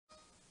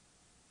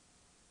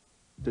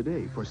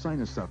Today, for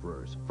sinus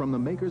sufferers, from the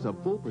makers of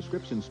full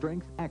prescription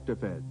strength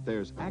Actifed,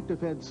 there's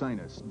Actifed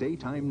Sinus,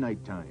 daytime,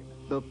 nighttime.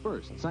 The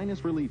first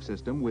sinus relief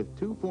system with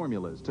 2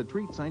 formulas to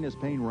treat sinus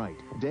pain right,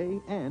 day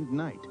and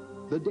night.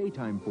 The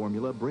daytime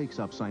formula breaks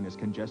up sinus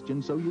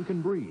congestion so you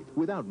can breathe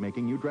without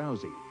making you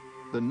drowsy.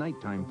 The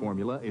nighttime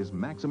formula is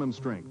maximum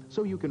strength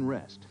so you can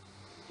rest.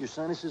 Your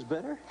sinus is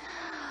better?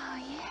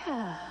 Oh,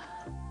 yeah.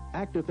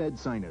 Actifed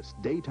Sinus,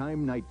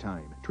 daytime,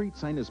 nighttime. Treat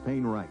sinus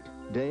pain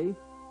right, day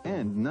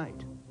and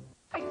night.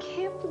 I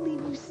can't believe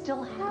you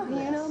still have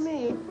this. You know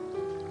me.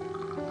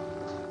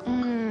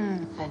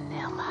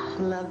 Vanilla.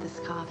 Love this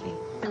coffee.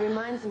 It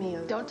reminds me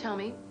of... Don't tell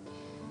me.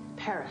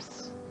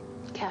 Paris.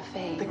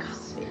 Cafe. The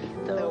coffee.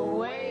 The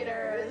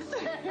waiters.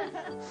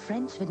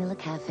 French Vanilla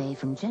Cafe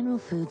from General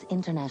Foods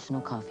International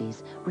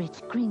Coffees.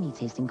 Rich, creamy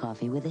tasting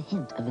coffee with a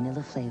hint of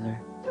vanilla flavor.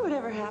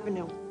 Whatever happened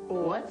to...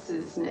 What's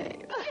his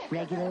name?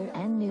 Regular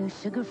and new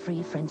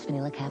sugar-free French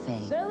Vanilla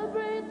Cafe.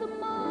 Celebrate the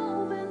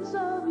moments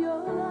of your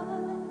life.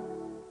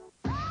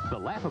 The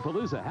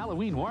Laugh-A-Palooza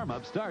Halloween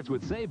warm-up starts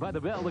with Saved by the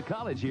Bell to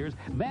college years,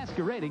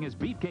 masquerading as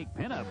Beefcake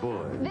Pinup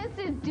Boy. This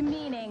is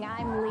demeaning.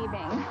 I'm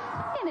leaving.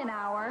 In an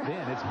hour.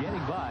 Then it's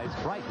Getting By's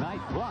Fright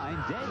Night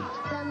Blind Date.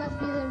 That must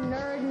be the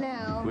nerd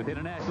now. With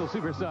international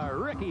superstar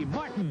Ricky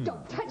Martin.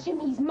 Don't touch him.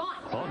 He's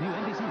mine. All new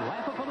NBC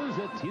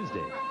Laugh-A-Palooza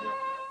Tuesday.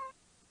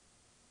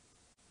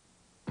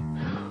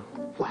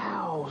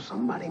 Wow,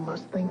 somebody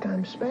must think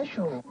I'm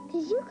special.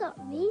 'Cause you got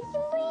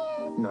Raisin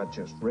Bran? Not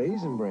just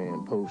Raisin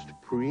Bran, Post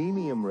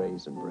Premium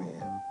Raisin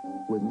Bran.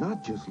 With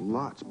not just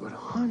lots, but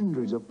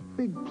hundreds of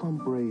big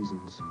plump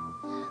raisins.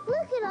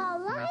 Look at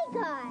all I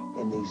got.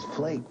 And these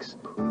flakes,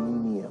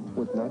 premium,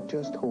 with not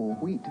just whole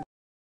wheat.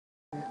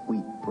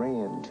 Wheat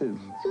bran, too.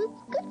 So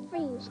it's good for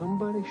you.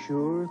 Somebody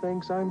sure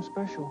thinks I'm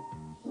special.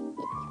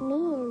 It's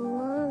me and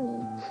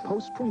Mommy.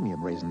 Post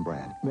Premium Raisin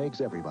Bran makes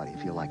everybody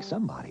feel like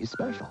somebody's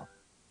special.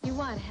 You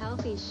want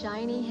healthy,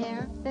 shiny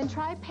hair? Then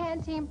try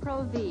Pantene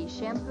Pro-V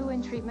shampoo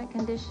and treatment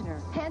conditioner.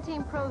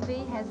 Pantene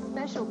Pro-V has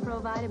special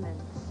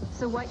provitamins.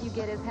 So what you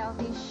get is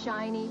healthy,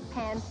 shiny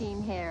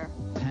Pantene hair.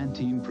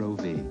 Pantene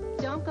Pro-V.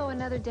 Don't go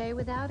another day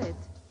without it.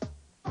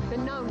 The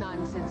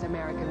no-nonsense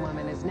American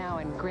woman is now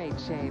in great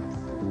shapes.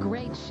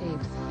 Great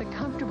shapes. The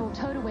comfortable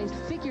toe-to-waist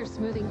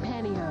figure-smoothing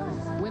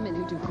pantyhose. Women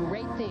who do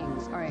great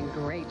things are in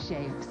great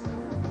shapes.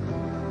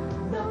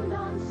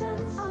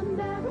 No-nonsense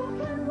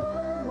American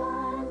woman.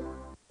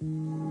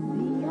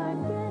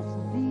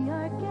 Be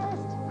our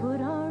guest,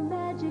 put our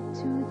magic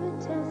to the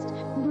test.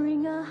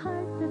 Bring a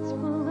heart that's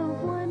full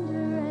of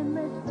wonder and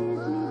let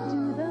Disney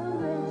do the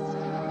rest.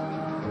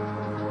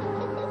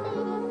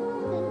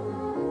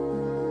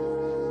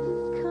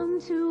 Come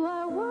to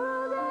our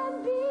world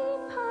and be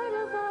part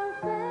of our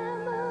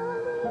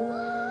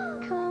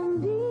family. Come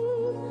be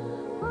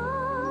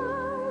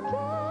our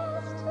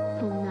guest.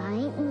 Good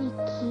night,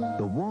 Mickey.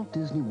 The Walt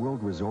Disney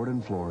World Resort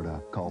in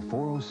Florida. Call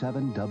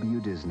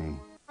 407-W-DISNEY.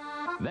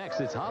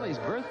 Next, it's Holly's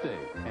birthday,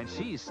 and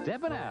she's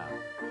stepping out.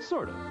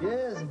 Sort of.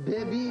 Yes,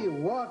 baby,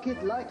 walk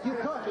it like you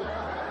caught it.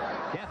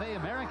 Cafe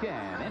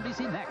Americain,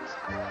 NBC Next.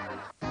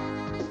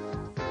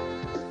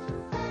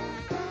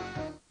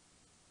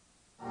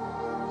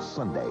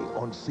 Sunday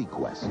on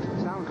seaQuest.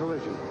 Sound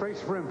collision.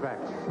 Brace for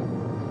impact.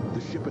 The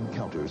ship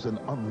encounters an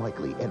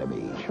unlikely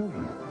enemy.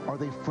 Children. Are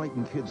they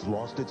frightened kids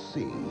lost at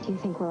sea? Do you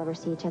think we'll ever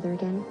see each other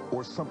again?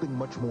 Or something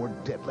much more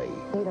deadly?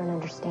 You don't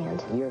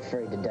understand. You're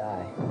afraid to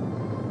die.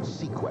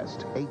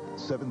 seaQuest, 8,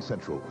 7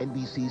 Central,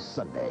 NBC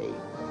Sunday.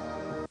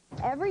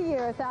 Every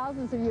year,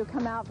 thousands of you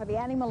come out for the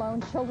Annie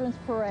Malone Children's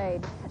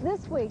Parade.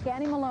 This week,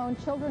 Annie Malone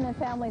Children and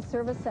Family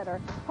Service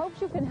Center hopes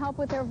you can help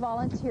with their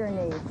volunteer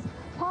needs.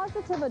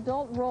 Positive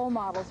adult role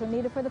models are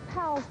needed for the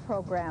PALS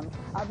program.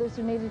 Others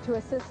are needed to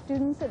assist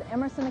students at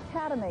Emerson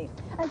Academy.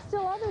 And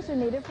still others are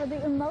needed for the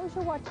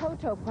Umoja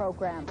Watoto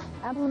program,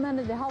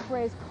 implemented to help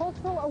raise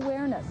cultural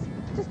awareness.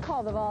 Just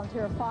call the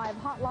Volunteer 5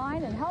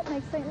 hotline and help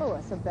make St.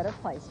 Louis a better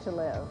place to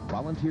live.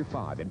 Volunteer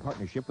 5 in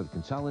partnership with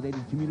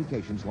Consolidated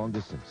Communications Long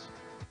Distance.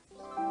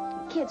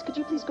 Kids, could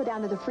you please go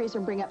down to the freezer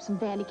and bring up some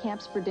Vandy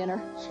Camps for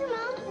dinner? Sure,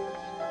 Mom.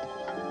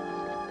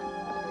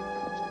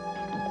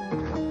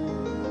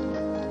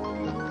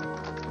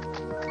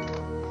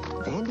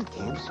 Vandy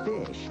Camp's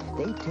fish.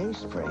 They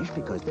taste fresh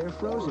because they're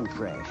frozen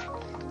fresh.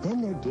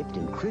 Then they're dipped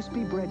in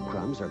crispy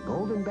breadcrumbs or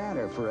golden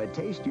batter for a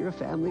taste your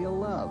family will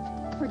love.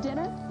 For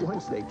dinner?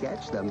 Once they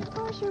catch them.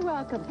 Oh, you're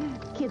welcome.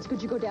 Kids,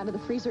 could you go down to the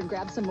freezer and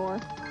grab some more?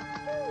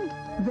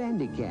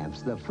 Vandy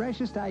Camps, the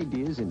freshest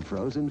ideas in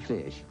frozen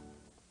fish.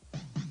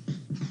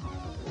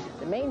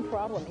 The main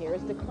problem here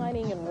is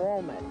declining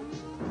enrollment.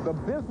 The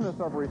business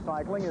of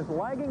recycling is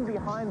lagging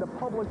behind the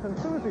public's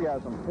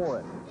enthusiasm for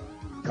it.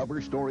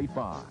 Cover Story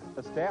 5.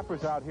 The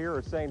staffers out here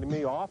are saying to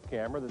me off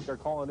camera that they're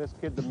calling this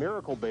kid the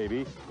miracle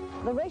baby.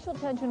 The racial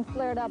tension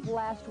flared up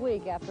last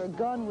week after a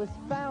gun was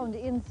found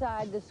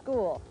inside the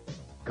school.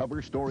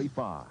 Cover Story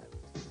 5.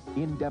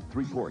 In-depth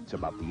reports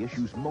about the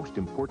issues most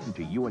important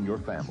to you and your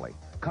family.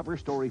 Cover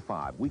Story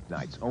 5,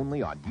 weeknights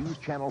only on News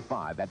Channel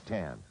 5 at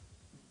 10.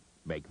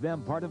 Make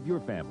them part of your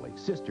family.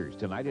 Sisters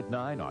tonight at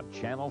 9 on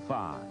Channel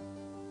 5.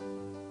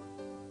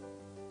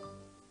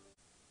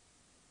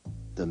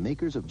 The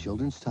makers of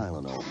children's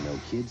Tylenol know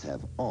kids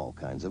have all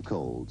kinds of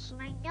colds.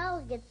 My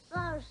nose gets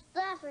so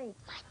stuffy.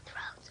 My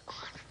throat's on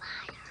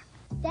fire.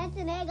 That's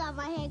an egg on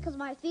my hand because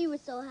my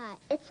fever's so high.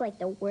 It's like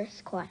the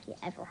worst cough you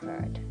ever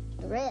heard.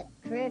 Drip,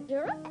 drip,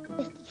 drip.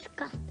 It's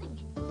disgusting.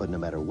 But no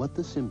matter what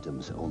the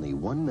symptoms, only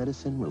one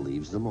medicine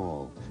relieves them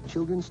all.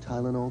 Children's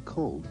Tylenol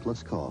Cold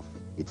Plus Cough.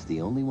 It's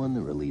the only one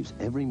that relieves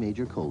every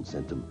major cold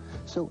symptom,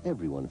 so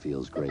everyone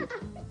feels great.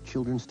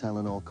 Children's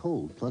Tylenol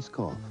Cold Plus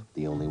Cough.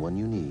 The only one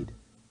you need.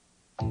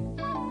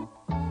 I'm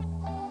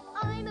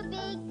a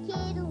big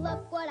kid,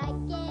 look what I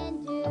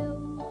can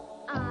do.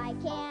 I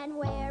can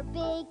wear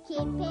big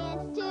kid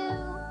pants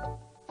too.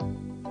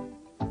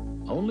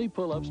 Only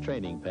Pull-Ups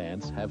training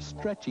pants have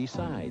stretchy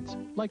sides,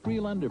 like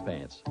real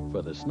underpants,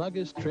 for the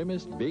snuggest,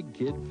 trimmest big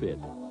kid fit.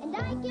 And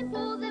I can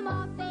pull them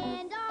off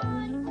and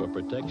on. For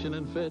protection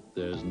and fit,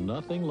 there's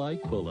nothing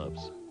like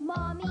Pull-Ups.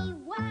 Mommy,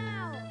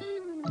 wow!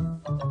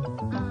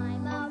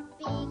 I'm a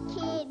big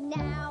kid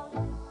now.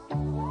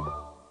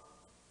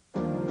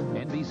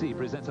 NBC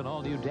presents an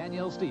all-new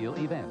Danielle Steele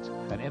event,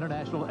 an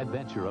international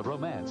adventure of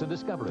romance and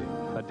discovery.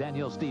 A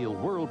Danielle Steele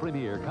world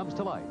premiere comes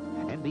to life,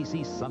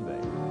 NBC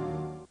Sunday.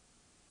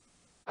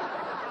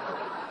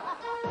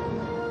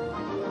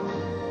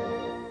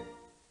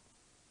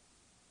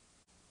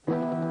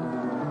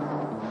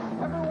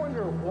 Ever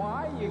wonder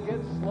why you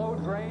get slow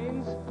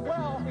drains?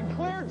 Well, in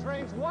clear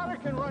drains, water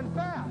can run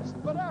fast,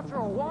 but after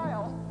a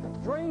while,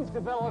 drains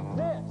develop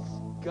this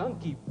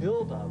gunky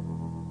buildup.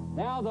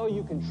 Now, though,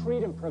 you can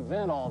treat and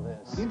prevent all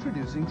this.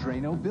 Introducing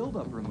Drano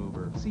Buildup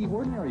Remover. See,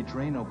 ordinary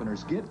drain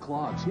openers get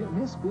clogs, hit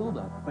miss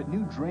buildup. But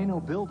new Drano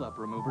Buildup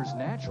Remover's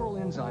natural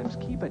enzymes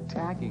keep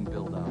attacking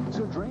buildup,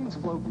 so drains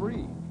flow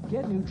free.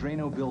 Get new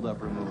Drano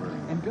Buildup Remover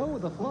and go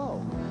with the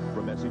flow.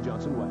 From Essie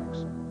Johnson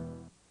Wax.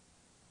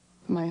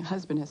 My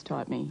husband has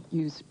taught me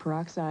use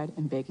peroxide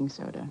and baking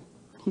soda.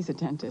 He's a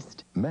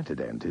dentist.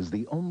 Mentadent is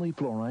the only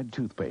fluoride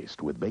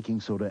toothpaste with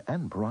baking soda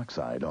and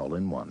peroxide all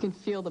in one. You can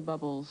feel the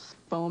bubbles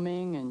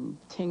foaming and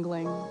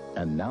tingling.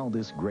 And now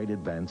this great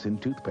advance in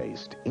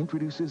toothpaste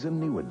introduces a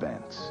new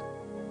advance.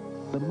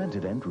 The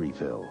Mentadent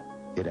Refill.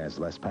 It has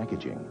less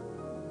packaging.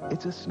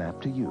 It's a snap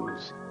to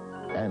use.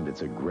 And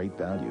it's a great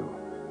value.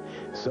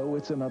 So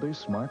it's another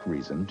smart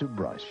reason to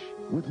brush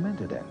with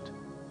Mentadent.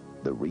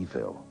 The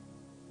Refill.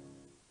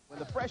 When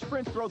the Fresh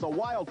Prince throws a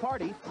wild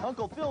party,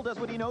 Uncle Phil does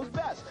what he knows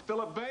best.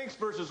 Philip Banks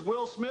versus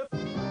Will Smith.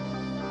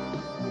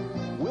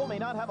 Will may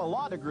not have a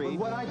law degree. But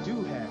what I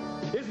do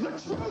have is the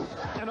truth.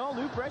 An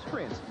all-new Fresh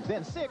Prince.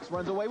 Then Six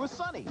runs away with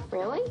Sonny.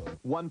 Really?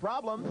 One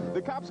problem,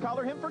 the cops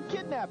collar him for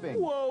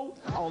kidnapping. Whoa.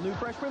 All-new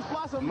Fresh Prince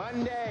Blossom.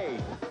 Monday.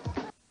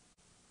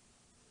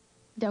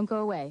 Don't go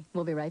away.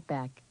 We'll be right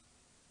back.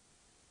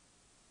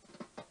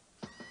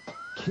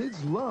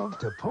 Kids love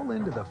to pull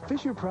into the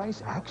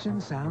Fisher-Price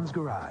Action Sounds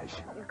Garage,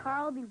 Your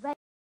car will be ready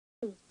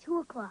at 2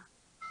 o'clock.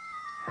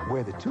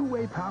 where the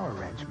two-way power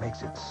wrench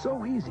makes it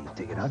so easy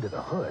to get under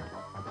the hood,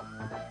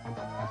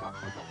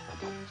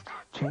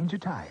 change a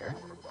tire,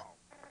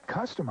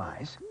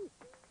 customize,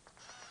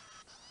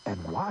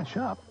 and wash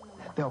up.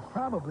 They'll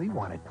probably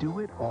want to do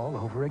it all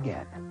over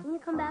again. Can you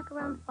come back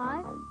around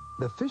 5?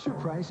 The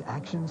Fisher-Price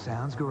Action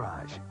Sounds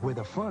Garage, where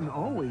the fun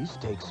always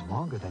takes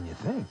longer than you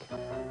think.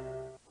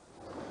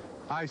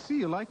 I see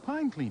you like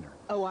Pine Cleaner.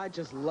 Oh, I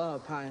just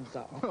love Pine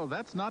Sol. Well,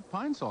 that's not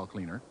Pine Sol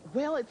Cleaner.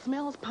 Well, it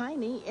smells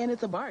piney, and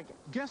it's a bargain.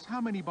 Guess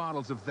how many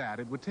bottles of that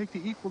it would take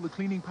to equal the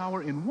cleaning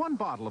power in one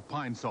bottle of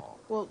Pine Sol?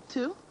 Well,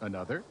 2.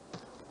 Another.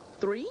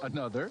 3.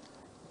 Another.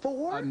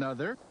 4.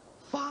 Another.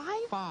 5.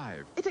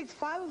 5. It takes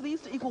 5 of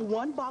these to equal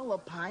 1 bottle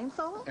of Pine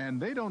Sol?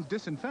 And they don't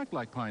disinfect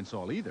like Pine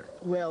Sol either.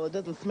 Well, it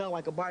doesn't smell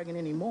like a bargain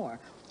anymore.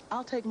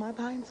 I'll take my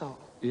Pine Sol.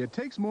 It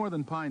takes more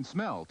than pine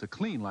smell to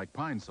clean like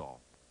Pine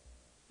Sol.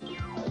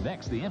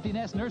 Next, the Empty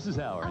Nest Nurses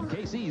Hour, and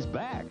Casey's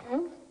back.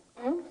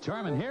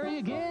 Charmin' Harry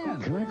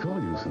again. Can I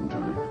call you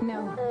sometime?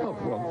 No. Oh,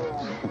 well.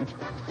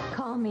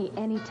 Call me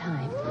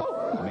anytime.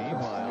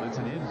 Meanwhile, it's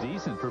an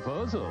indecent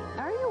proposal.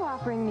 Are you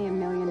offering me $1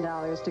 million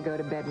to go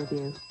to bed with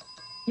you?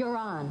 You're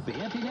on. The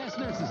Empty Nest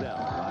Nurses Hour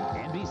on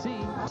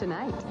NBC.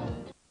 Tonight.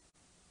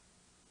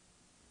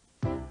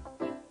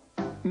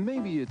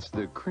 Maybe it's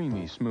the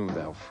creamy, smooth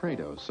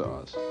Alfredo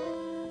sauce.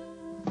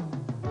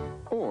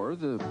 Or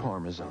the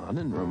Parmesan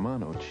and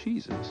Romano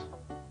cheeses.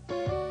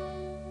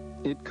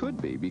 It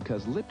could be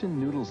because Lipton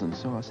noodles and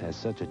sauce has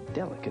such a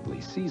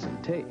delicately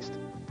seasoned taste.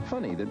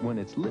 Funny that when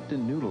it's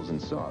Lipton noodles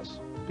and sauce,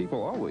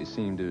 people always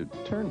seem to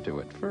turn to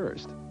it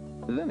first.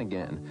 Then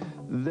again,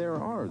 there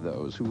are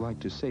those who like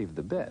to save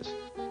the best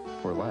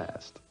for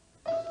last.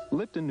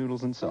 Lipton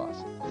noodles and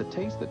sauce, the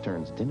taste that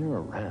turns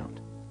dinner around.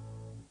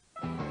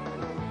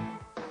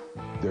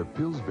 They're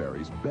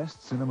Pillsbury's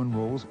best cinnamon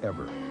rolls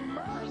ever.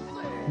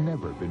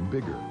 Never been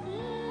bigger.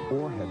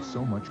 Or had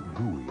so much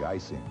gooey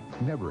icing.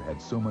 Never had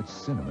so much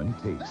cinnamon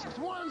taste. That's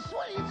one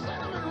sweet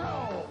cinnamon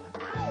roll.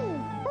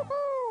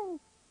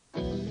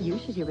 You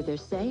should hear what they're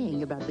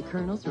saying about the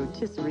Colonel's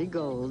rotisserie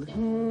gold.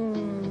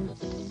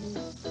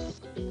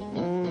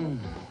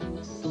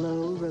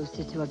 Slow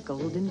roasted to a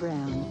golden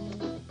brown.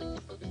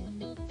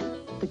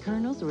 The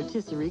Colonel's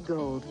Rotisserie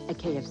Gold. At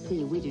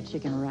KFC, we do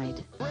chicken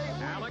right.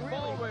 Alec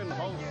Baldwin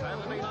hosts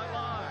Saturday Night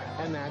Live.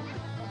 And that's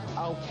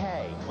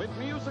okay. With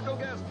musical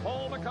guest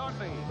Paul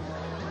McCartney.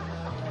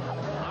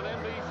 On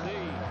NBC.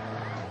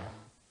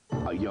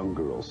 A young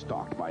girl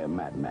stalked by a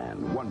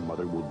madman. One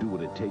mother will do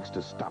what it takes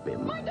to stop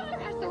him. My daughter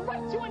has the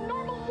right to a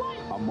normal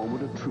life. A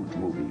Moment of Truth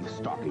movie,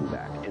 Stalking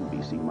Back,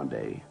 NBC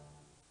Monday.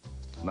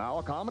 Now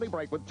a comedy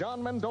break with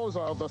John Mendoza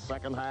of the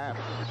second half.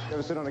 You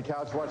ever sit on the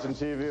couch watching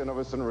TV and all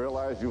of a sudden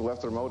realize you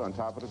left the remote on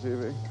top of the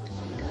TV?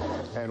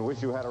 And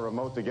wish you had a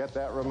remote to get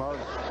that remote?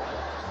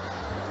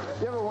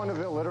 You ever wonder if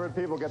illiterate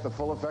people get the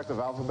full effect of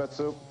alphabet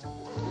soup?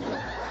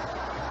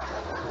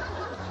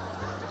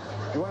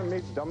 You want to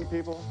meet dumb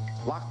people?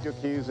 Lock your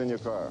keys in your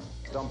car.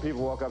 Dumb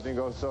people walk up to you and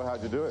go, so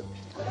how'd you do it?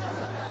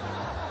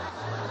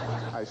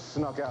 I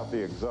snuck out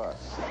the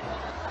exhaust.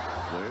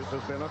 This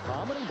has been a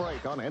comedy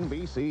break on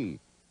NBC.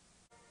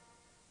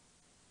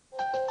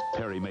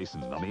 Perry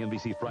Mason on the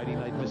NBC Friday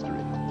Night Mystery.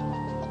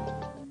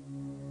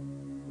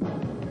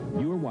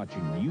 You're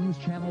watching News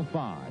Channel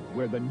 5,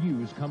 where the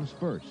news comes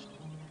first.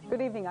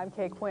 Good evening, I'm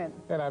Kay Quinn.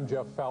 And I'm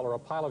Jeff Fowler. A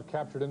pilot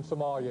captured in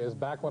Somalia is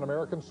back on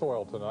American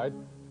soil tonight.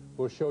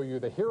 We'll show you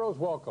the hero's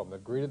welcome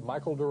that greeted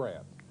Michael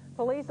Durant.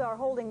 Police are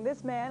holding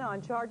this man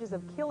on charges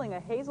of killing a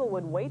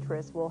Hazelwood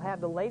waitress. We'll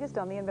have the latest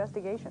on the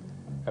investigation.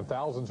 And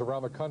thousands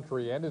around the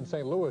country and in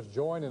St. Louis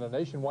join in a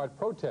nationwide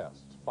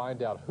protest.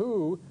 Find out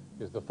who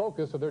is the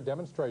focus of their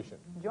demonstration.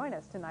 Join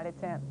us tonight at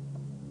 10.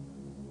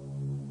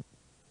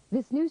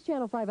 This News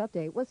Channel 5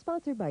 update was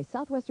sponsored by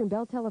Southwestern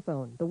Bell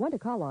Telephone, the one to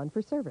call on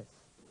for service.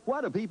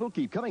 Why do people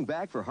keep coming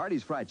back for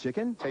Hardee's Fried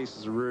Chicken?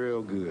 Tastes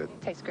real good.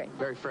 Tastes great.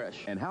 Very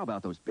fresh. And how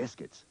about those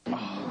biscuits?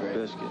 Oh, great.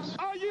 Biscuits.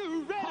 Are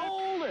you ready?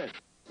 Hold it!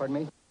 Pardon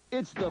me?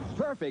 It's the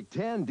perfect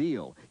 10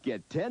 deal.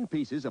 Get 10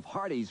 pieces of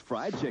Hardee's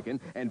Fried Chicken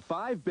and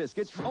 5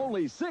 biscuits,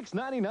 only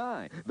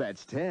 $6.99.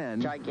 That's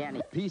 10.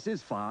 Gigantic.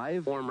 Pieces,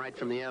 5. Warm right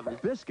from the oven.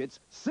 Biscuits,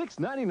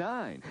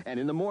 $6.99. And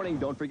in the morning,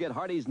 don't forget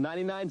Hardee's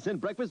 99-cent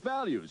breakfast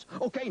values.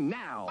 Okay,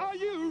 now. Are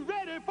you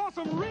ready for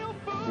some real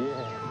food?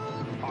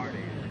 Yeah.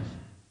 Hardee's.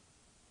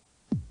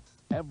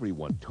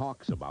 Everyone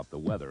talks about the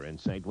weather in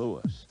St.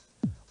 Louis,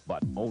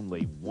 but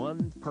only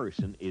one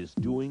person is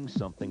doing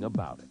something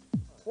about it.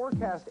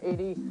 Forecast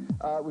 80.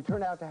 We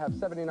turn out to have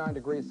 79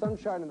 degrees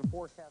sunshine in the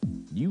forecast.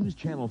 News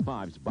Channel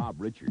 5's Bob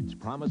Richards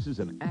promises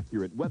an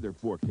accurate weather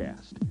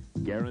forecast,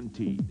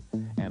 guaranteed.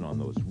 And on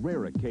those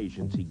rare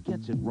occasions he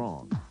gets it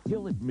wrong,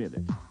 he'll admit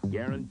it,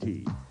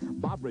 guaranteed.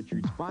 Bob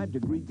Richards'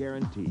 5-degree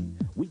guarantee,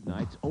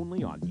 weeknights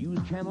only on News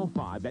Channel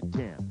 5 at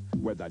 10,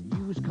 where the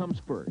news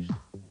comes first.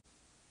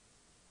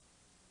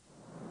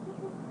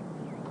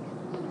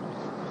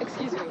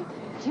 Excuse me.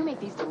 Do you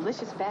make these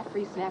delicious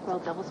fat-free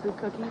Snackwell double scoop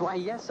cookies? Why,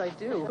 yes, I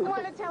do. You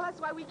want to tell us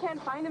why we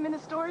can't find them in the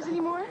stores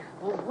anymore?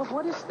 Well,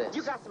 what is this?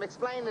 You got some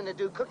explaining to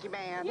do, Cookie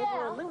Man. Yeah.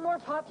 We're a little more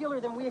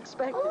popular than we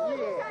expected. Oh,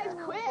 you guys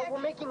quick. But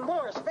we're making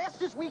more as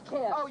fast as we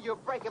can. Oh, you're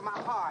breaking my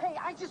heart. Hey,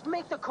 I just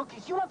make the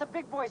cookies. You want the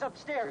big boys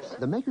upstairs.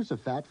 The makers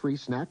of fat-free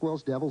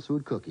Snackwell's Devil's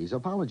Food Cookies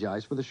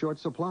apologize for the short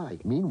supply.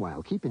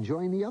 Meanwhile, keep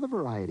enjoying the other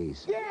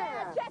varieties.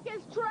 Yeah, check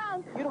his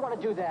trunk. You don't want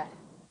to do that.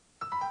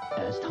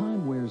 As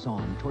time wears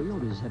on,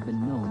 Toyotas have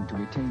been known to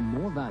retain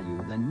more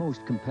value than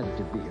most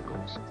competitive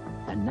vehicles.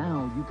 And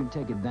now you can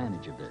take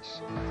advantage of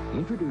this.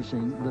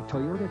 Introducing the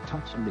Toyota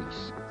Touch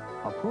Lease,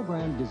 a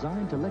program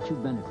designed to let you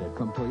benefit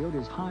from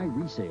Toyota's high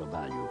resale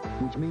value,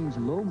 which means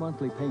low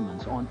monthly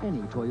payments on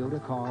any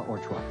Toyota car or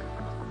truck.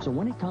 So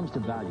when it comes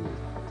to value,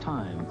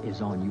 time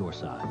is on your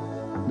side.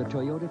 The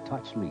Toyota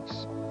Touch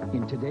Lease.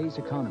 In today's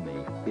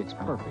economy, it's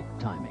perfect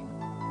timing.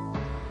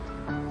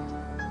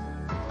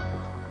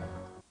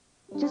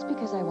 Just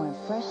because I want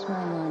fresh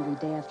smelling laundry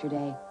day after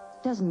day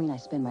doesn't mean I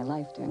spend my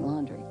life doing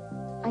laundry.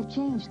 I've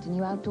changed to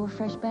new Outdoor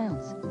Fresh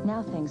Bounce.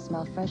 Now things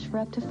smell fresh for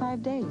up to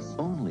 5 days.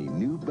 Only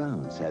new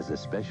Bounce has a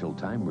special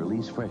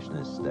time-release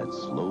freshness that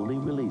slowly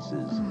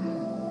releases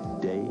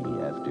day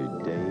after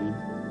day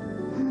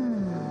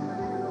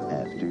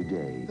after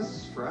day. This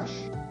is fresh.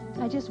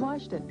 I just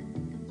washed it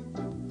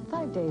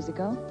 5 days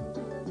ago.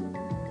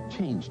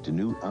 Change to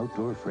new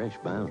Outdoor Fresh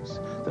Bounce.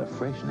 The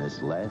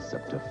freshness lasts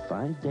up to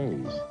 5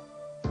 days.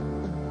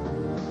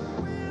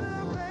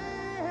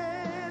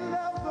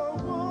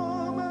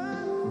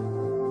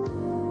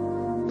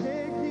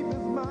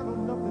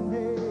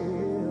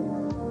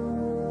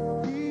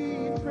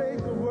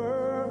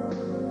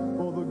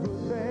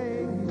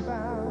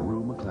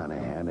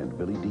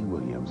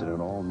 In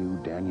an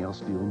all-new Danielle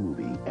Steele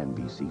movie,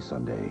 NBC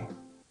Sunday.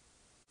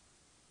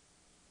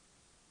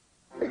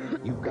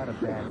 You've got a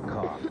bad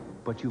cough,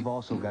 but you've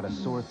also got a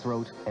sore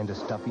throat and a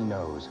stuffy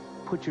nose.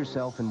 Put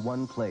yourself in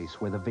one place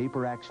where the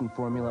vapor action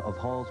formula of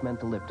Hall's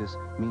Mentholyptus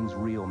means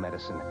real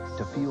medicine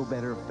to feel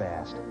better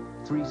fast.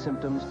 3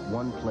 symptoms,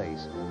 1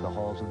 place. The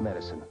Halls of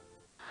Medicine.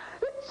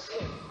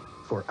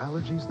 For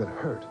allergies that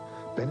hurt,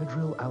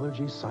 Benadryl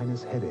Allergy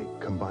Sinus Headache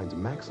combines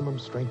maximum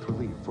strength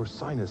relief for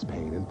sinus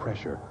pain and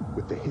pressure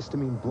with the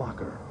histamine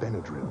blocker,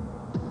 Benadryl.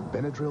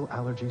 Benadryl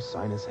Allergy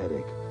Sinus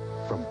Headache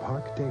from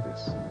Park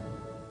Davis.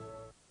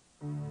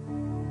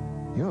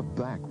 Your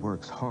back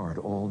works hard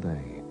all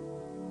day.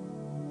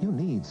 You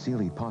need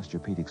Sealy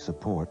Posturepedic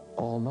support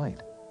all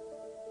night.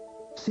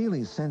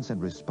 Sealy's Sense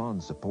and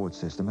Respond support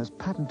system has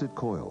patented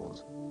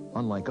coils.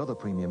 Unlike other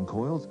premium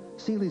coils,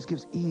 Sealy's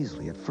gives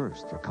easily at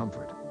first for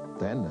comfort.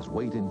 Then, as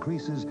weight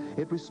increases,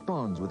 it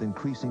responds with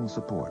increasing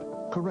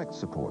support, correct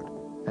support.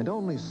 And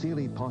only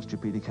Sealy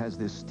Posturepedic has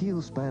this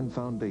steel span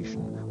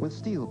foundation with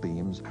steel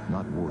beams,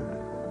 not wood.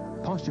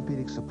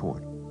 Posturepedic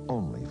support,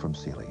 only from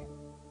Sealy.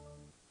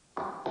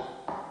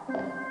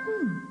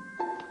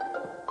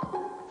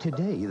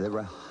 Today, there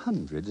are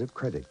hundreds of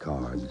credit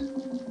cards,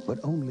 but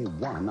only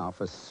one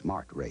offers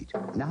Smart Rate,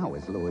 now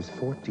as low as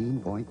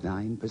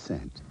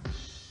 14.9%.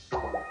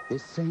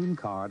 This same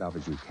card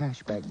offers you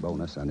cashback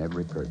bonus on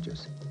every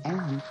purchase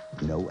and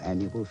no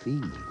annual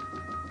fee.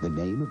 The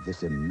name of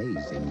this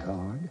amazing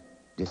card?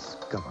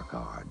 Discover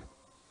Card.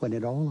 When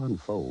it all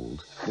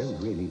unfolds, there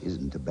really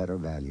isn't a better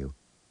value.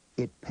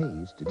 It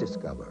pays to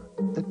discover,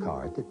 the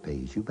card that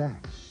pays you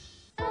back.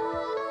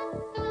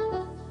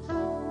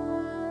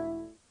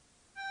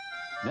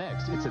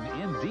 Next, it's an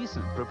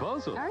indecent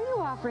proposal. Are you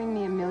offering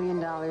me $1 million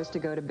to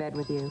go to bed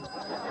with you?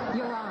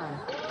 You're on.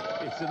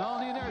 It's an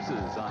all-new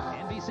Nurses on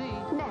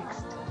NBC.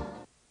 Next.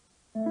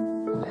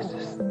 This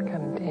is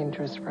kind of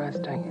dangerous for us,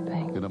 don't you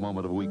think? In a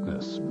moment of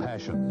weakness,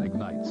 passion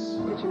ignites.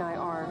 Mitch and I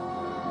are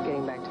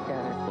getting back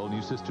together. All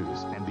New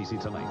Sisters,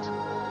 NBC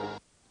tonight.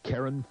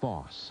 Karen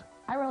Foss.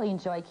 I really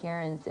enjoy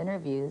Karen's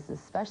interviews,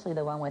 especially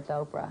the one with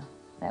Oprah.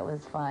 That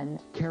was fun.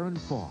 Karen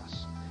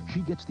Foss. She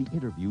gets the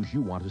interviews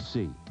you want to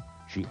see.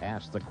 She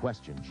asks the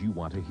questions you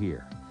want to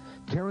hear.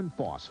 Karen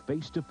Foss,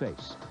 Face to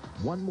Face.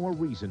 One more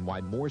reason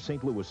why more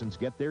St. Louisans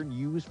get their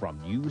news from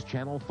News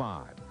Channel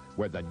 5,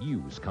 where the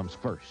news comes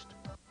first.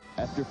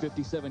 After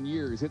 57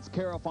 years, it's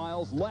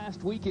Caraphile's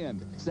last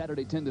weekend.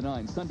 Saturday 10 to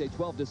 9, Sunday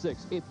 12 to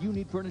 6. If you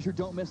need furniture,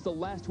 don't miss the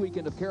last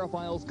weekend of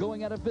Caraphile's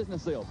going out of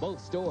business sale,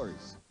 both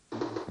stores. I'm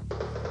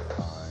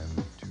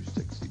too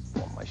sexy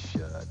for my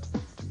shirt.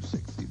 Too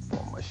sexy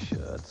for my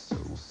shirt. So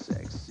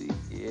sexy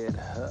it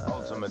hurts.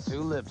 Ultimate 2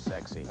 Lip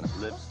Sexy.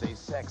 Lips stay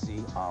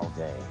sexy all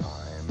day.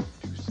 I'm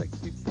too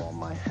sexy for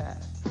my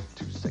hat.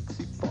 Too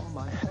sexy for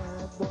my hat.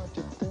 What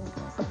you think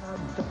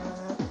about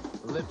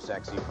that? Lip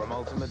Sexy from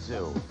Ultimate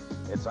 2.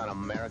 It's on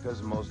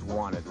America's most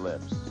wanted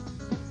lips.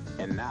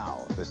 And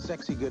now, the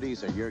sexy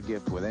goodies are your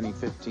gift with any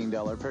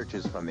 $15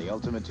 purchase from the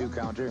Ultimate 2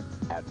 counter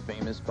at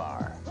Famous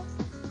Bar.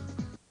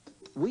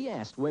 We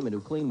asked women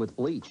who clean with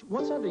bleach,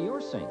 what's under your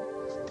sink?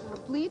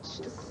 Bleach,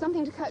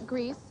 something to cut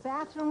grease,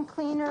 bathroom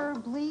cleaner,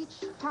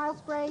 bleach, tile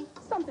spray,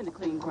 something to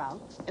clean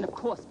grout, and of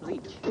course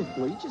bleach. If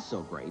bleach is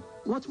so great,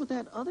 what's with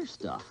that other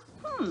stuff?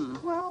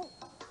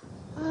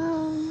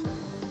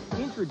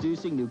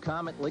 Introducing new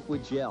Comet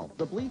Liquid Gel,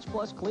 the bleach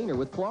plus cleaner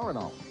with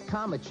chlorinol.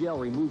 Comet Gel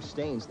removes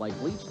stains like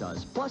bleach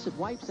does, plus it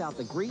wipes out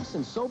the grease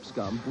and soap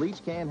scum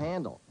bleach can't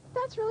handle.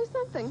 That's really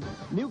something.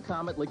 New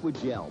Comet Liquid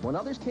Gel. When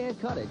others can't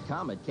cut it,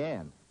 Comet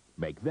can.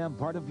 Make them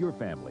part of your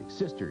family.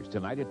 Sisters,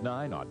 tonight at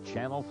 9 on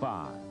Channel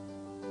 5.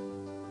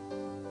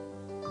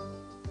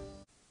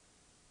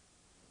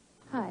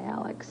 Hi,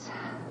 Alex.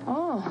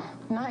 Oh,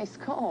 nice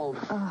cold.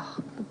 Oh,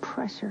 the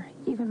pressure.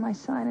 Even my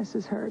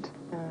sinuses hurt.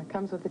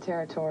 Comes with the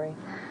territory.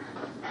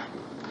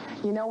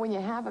 You know, when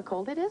you have a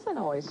cold, it isn't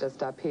always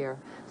just up here.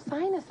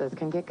 Sinuses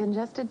can get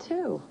congested,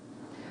 too.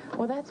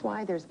 Well, that's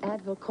why there's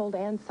Advil Cold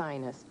and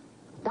Sinus.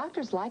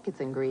 Doctors like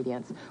its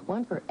ingredients.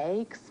 One for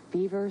aches,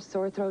 fever,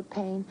 sore throat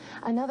pain.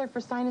 Another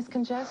for sinus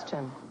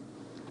congestion.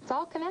 It's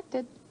all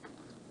connected.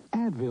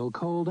 Advil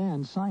Cold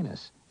and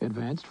Sinus.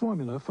 Advanced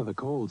formula for the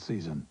cold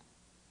season.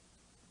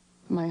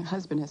 My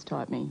husband has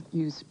taught me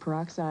use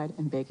peroxide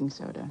and baking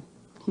soda.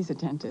 He's a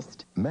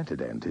dentist.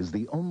 Mentadent is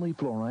the only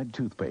fluoride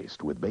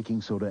toothpaste with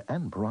baking soda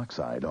and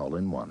peroxide all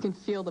in one. You can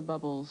feel the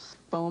bubbles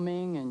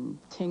foaming and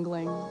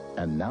tingling.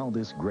 And now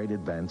this great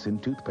advance in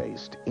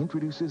toothpaste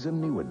introduces a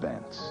new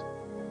advance.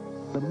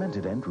 The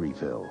Mentadent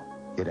refill.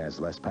 It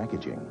has less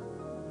packaging.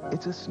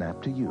 It's a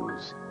snap to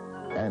use.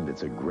 And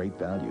it's a great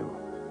value.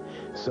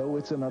 So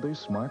it's another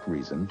smart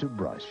reason to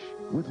brush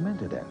with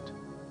Mentadent.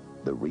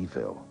 The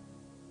refill.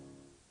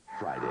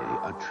 Friday,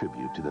 a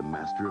tribute to the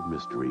master of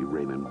mystery,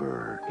 Raymond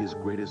Burr. His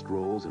greatest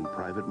roles and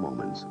private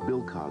moments.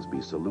 Bill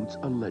Cosby salutes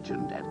a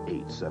legend at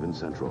 8, 7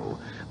 Central.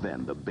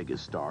 Then the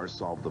biggest stars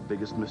solve the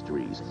biggest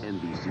mysteries.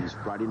 NBC's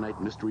Friday Night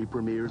Mystery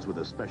premieres with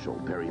a special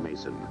Perry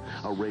Mason.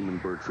 A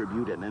Raymond Burr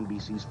tribute and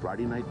NBC's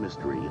Friday Night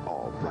Mystery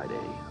all Friday.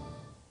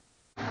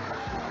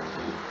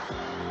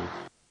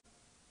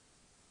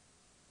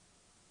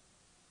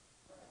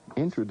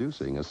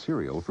 Introducing a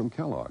cereal from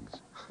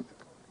Kellogg's.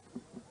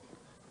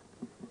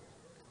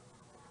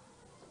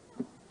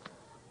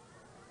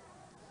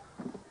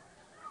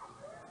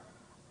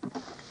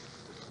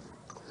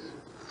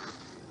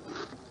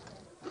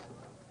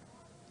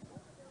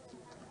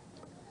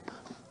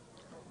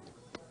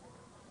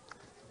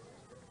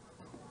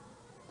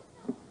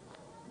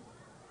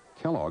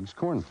 Kellogg's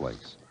Corn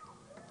Flakes.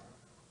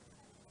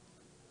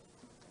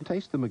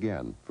 Taste them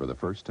again for the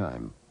first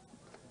time.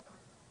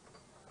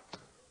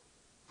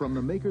 From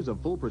the makers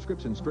of full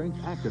prescription strength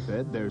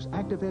Actifed, there's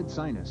Actifed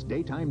Sinus,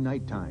 daytime,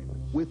 nighttime,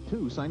 with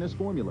 2 sinus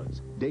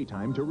formulas.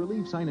 Daytime to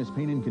relieve sinus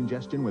pain and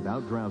congestion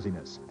without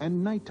drowsiness,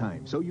 and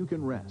nighttime so you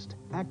can rest.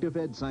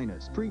 Actifed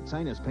Sinus, treat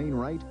sinus pain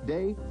right,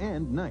 day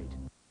and night.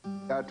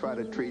 I try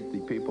to treat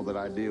the people that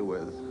I deal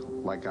with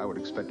like I would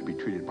expect to be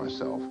treated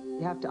myself. You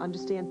have to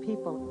understand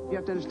people. You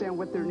have to understand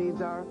what their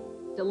needs are.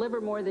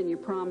 Deliver more than you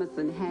promise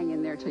and hang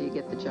in there till you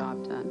get the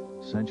job done.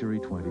 Century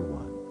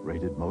 21,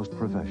 rated most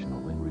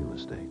professional in real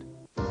estate.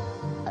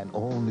 An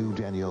all-new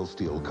Danielle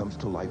Steele comes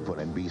to life on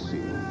NBC.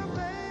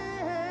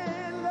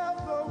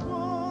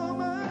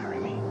 Marry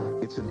me.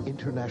 It's an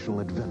international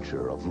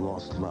adventure of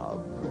lost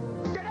love.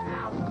 Get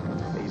out!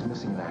 He's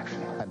missing in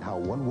action. And how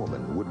one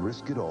woman would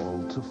risk it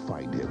all to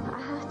find him.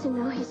 I have to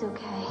know he's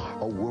okay.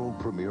 A world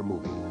premiere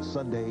movie,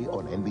 Sunday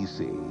on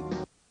NBC.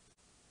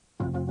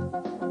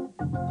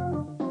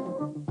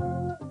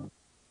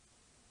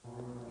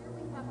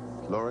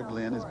 Laura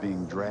Glenn is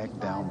being dragged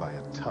down by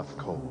a tough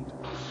cold,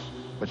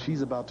 but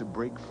she's about to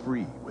break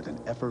free with an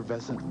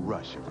effervescent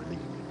rush of relief.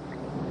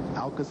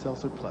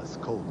 Alka-Seltzer Plus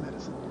cold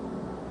medicine.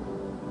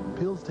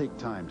 Pills take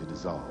time to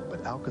dissolve,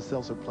 but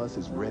Alka-Seltzer Plus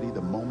is ready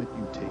the moment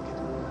you take it,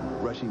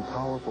 rushing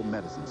powerful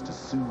medicines to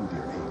soothe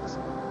your aches,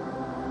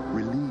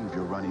 relieve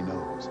your runny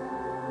nose,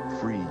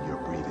 free your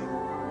breathing.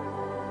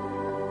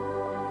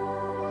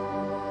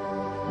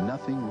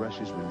 Nothing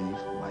rushes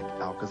relief like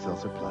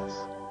Alka-Seltzer Plus.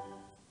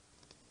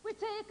 We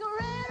take a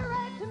red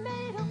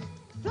tomato,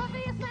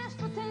 fluffy as mashed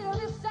potato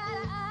this side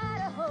of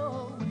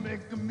Idaho. We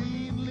make a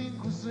mean lean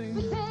cuisine.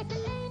 We take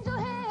an angel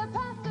hair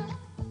pasta,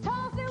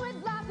 toss it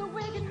with lots of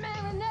wicked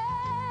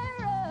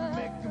marinara. We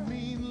make a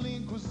mean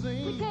lean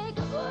cuisine. We take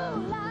a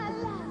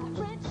ooh-la-la,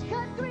 French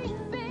cut green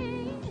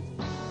beans,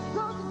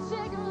 roasted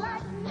chicken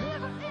like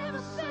never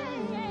ever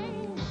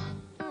seen.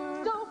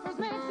 Stouffer's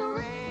makes a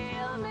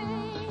real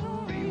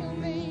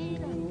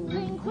mean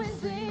lean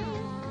cuisine,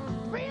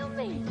 real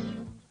mean.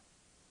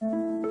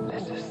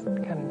 This is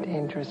kind of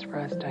dangerous for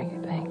us, don't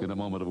you think? In a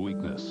moment of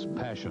weakness,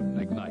 passion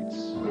ignites.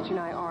 Mitch and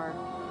I are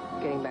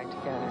getting back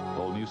together.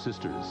 All New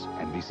Sisters,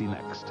 NBC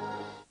Next.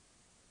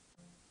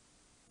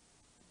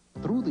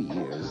 Through the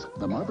years,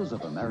 the mothers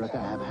of America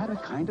have had a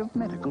kind of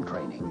medical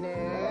training.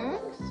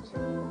 Next.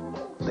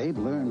 They've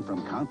learned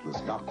from countless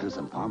doctors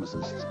and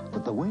pharmacists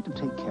that the way to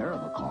take care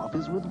of a cough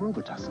is with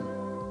Robitussin.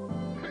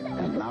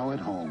 And now at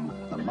home,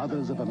 the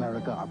mothers of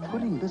America are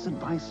putting this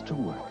advice to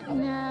work.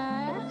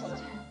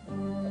 Next.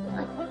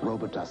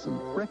 Robitussin,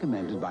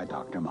 recommended by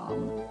Dr.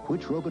 Mom.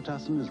 Which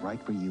Robitussin is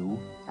right for you?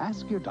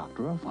 Ask your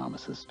doctor or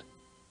pharmacist.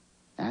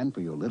 And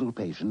for your little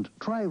patient,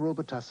 try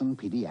Robitussin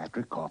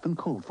Pediatric Cough and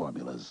Cold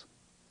Formulas.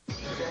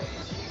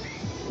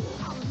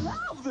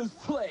 Love this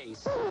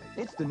place!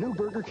 It's the new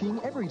Burger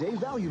King Everyday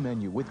Value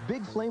Menu with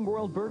big Flame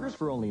Broiled burgers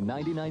for only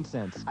 99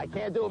 cents. I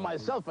can't do it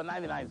myself for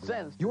 99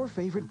 cents. Your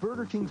favorite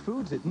Burger King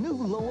foods at new,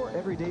 lower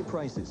everyday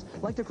prices,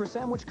 like the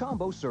Croissant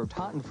Combo served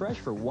hot and fresh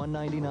for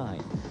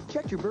 $1.99.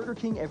 Check your Burger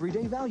King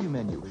Everyday Value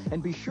Menu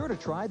and be sure to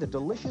try the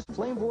delicious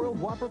Flame Broiled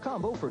Whopper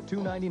Combo for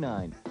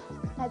 $2.99.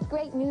 That's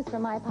great news for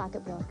my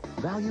pocketbook.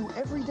 Value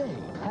every day.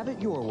 Have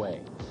it your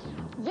way.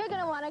 You're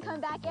going to want to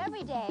come back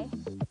every day.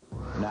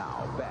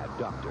 Now, bad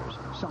doctors.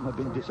 Some have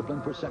been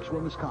disciplined for sexual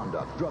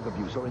misconduct, drug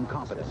abuse, or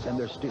incompetence, and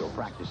they're still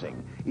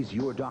practicing. Is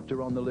your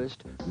doctor on the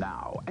list?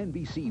 Now,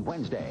 NBC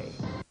Wednesday.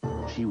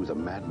 She was a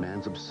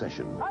madman's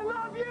obsession. I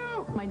love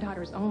you! My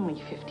daughter's only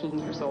 15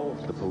 years old.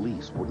 The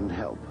police wouldn't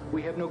help.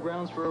 We have no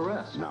grounds for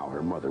arrest. Now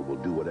her mother will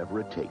do whatever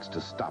it takes to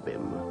stop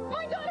him.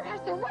 My daughter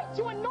has the right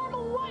to a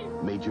normal life!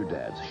 Major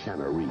Dad's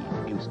Shanna Reed,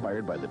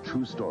 inspired by the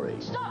true story.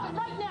 Stop it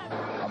right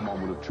now! A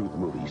Moment of Truth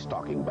movie,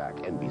 Stalking Back,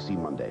 NBC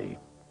Monday.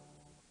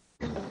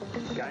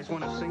 You guys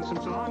want to sing some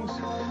songs?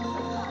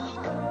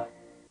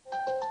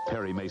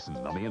 Perry Mason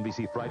on the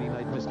NBC Friday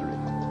Night Mystery.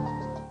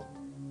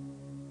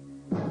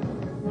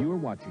 You're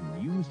watching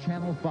News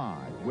Channel 5,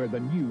 where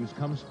the news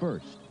comes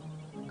first.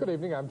 Good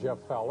evening, I'm Jeff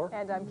Fowler.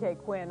 And I'm Kay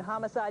Quinn.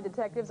 Homicide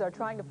detectives are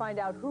trying to find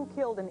out who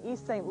killed an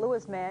East St.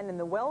 Louis man in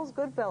the Wells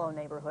Goodfellow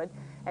neighborhood.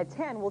 At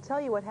 10, we'll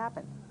tell you what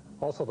happened.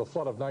 Also, the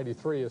flood of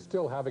 93 is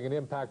still having an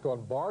impact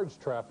on barge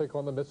traffic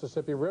on the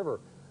Mississippi River.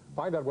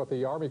 Find out what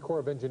the Army Corps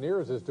of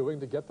Engineers is doing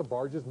to get the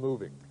barges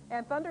moving.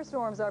 And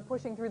thunderstorms are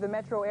pushing through the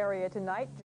metro area tonight.